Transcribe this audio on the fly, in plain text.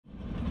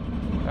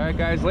right,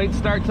 guys, late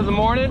start to the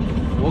morning.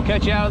 We'll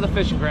catch you out of the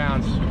fishing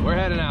grounds. We're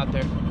heading out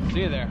there.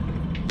 See you there.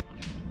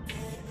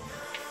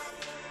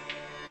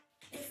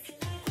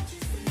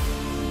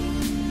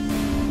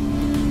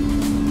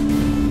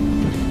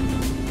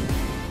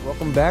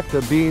 Welcome back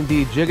to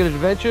B&D Jigging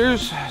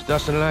Adventures.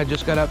 Dustin and I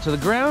just got out to the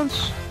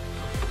grounds.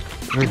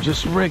 We're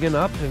just rigging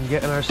up and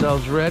getting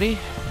ourselves ready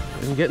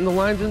and getting the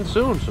lines in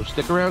soon. So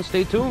stick around,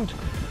 stay tuned.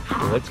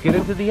 Let's get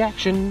into the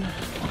action.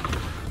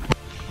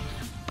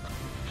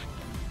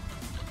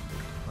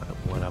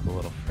 Went up a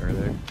little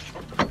further.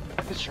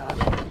 Fish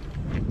on.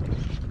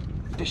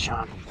 Fish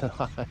on.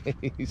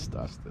 Nice,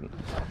 Dustin.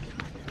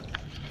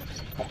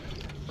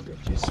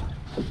 This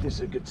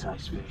is a good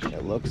size fish.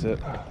 It looks it.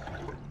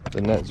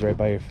 The net's right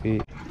by your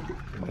feet.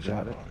 Watch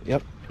out.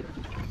 Yep.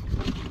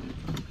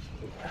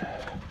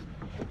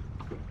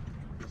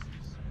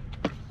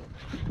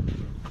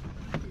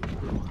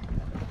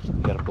 You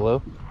got a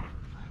blue?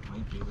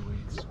 Might be the way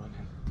it's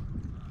swimming.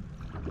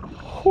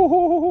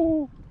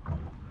 Oh.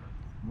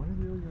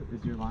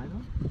 Is your line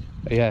up?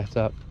 Yeah, it's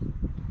up.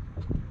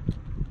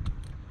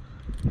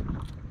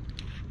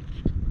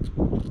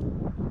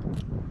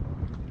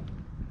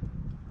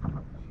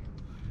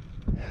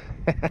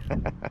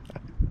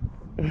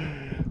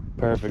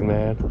 Perfect,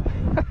 man.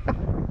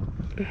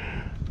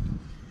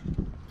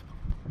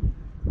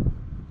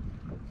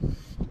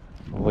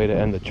 Way to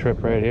end the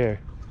trip right here.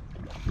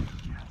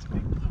 Yeah, it's a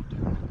big blue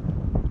too.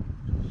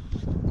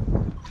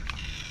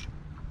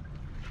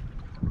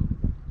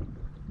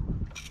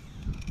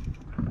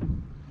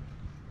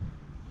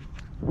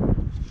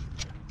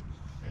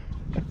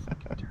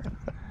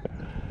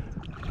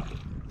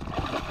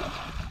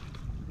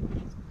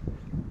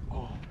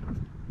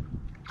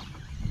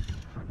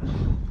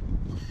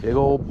 Big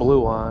old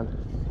blue on.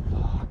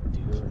 Oh,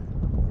 dude.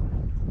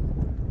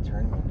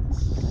 Tournament's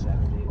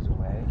 7 days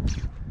away.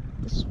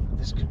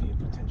 This could be a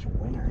potential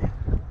winner.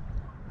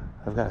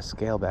 I've got a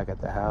scale back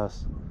at the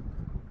house.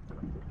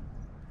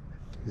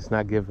 He's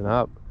not giving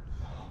up.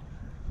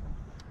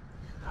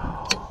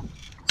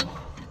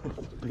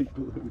 Big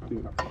blue,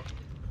 dude.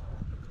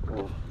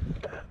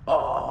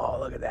 Oh,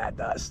 look at that,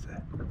 Dust.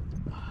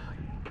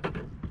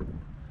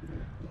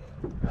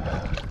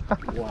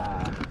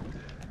 Wow.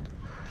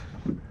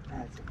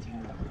 That's a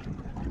 10.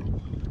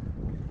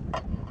 I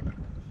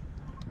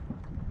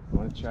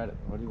want to try to.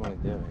 What do you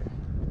want to do here?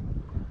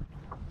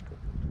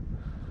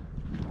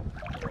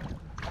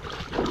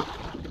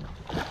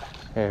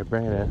 Here,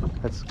 bring it in.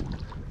 That's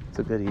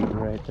a good eating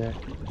right there.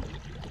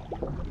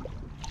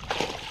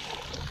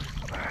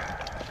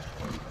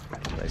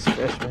 Nice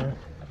fish, man.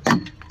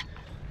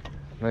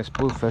 Nice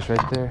bluefish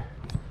right there.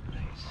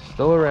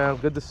 Still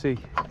around. Good to see.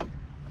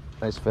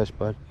 Nice fish,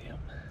 bud.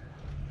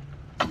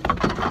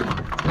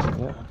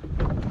 Yeah.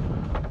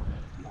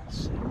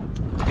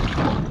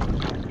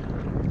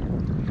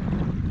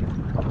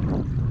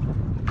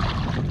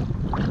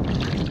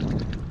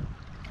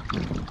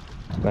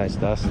 Nice,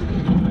 Dust.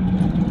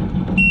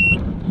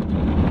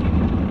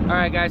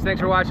 Alright guys, thanks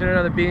for watching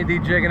another B&D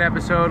Jigging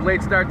episode.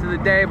 Late start to the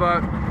day,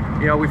 but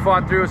you know, we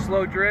fought through a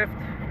slow drift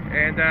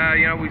and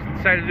you know, we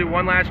decided to do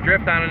one last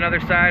drift on another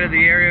side of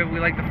the area we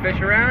like to fish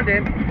around,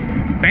 and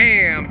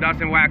bam!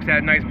 Dustin whacks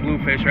that nice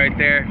bluefish right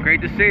there.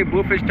 Great to see.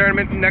 Bluefish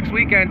tournament next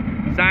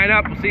weekend. Sign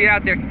up. We'll see you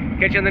out there.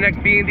 Catch you on the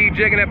next B&D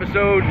Jigging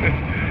episode.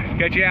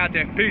 Catch you out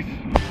there. Peace.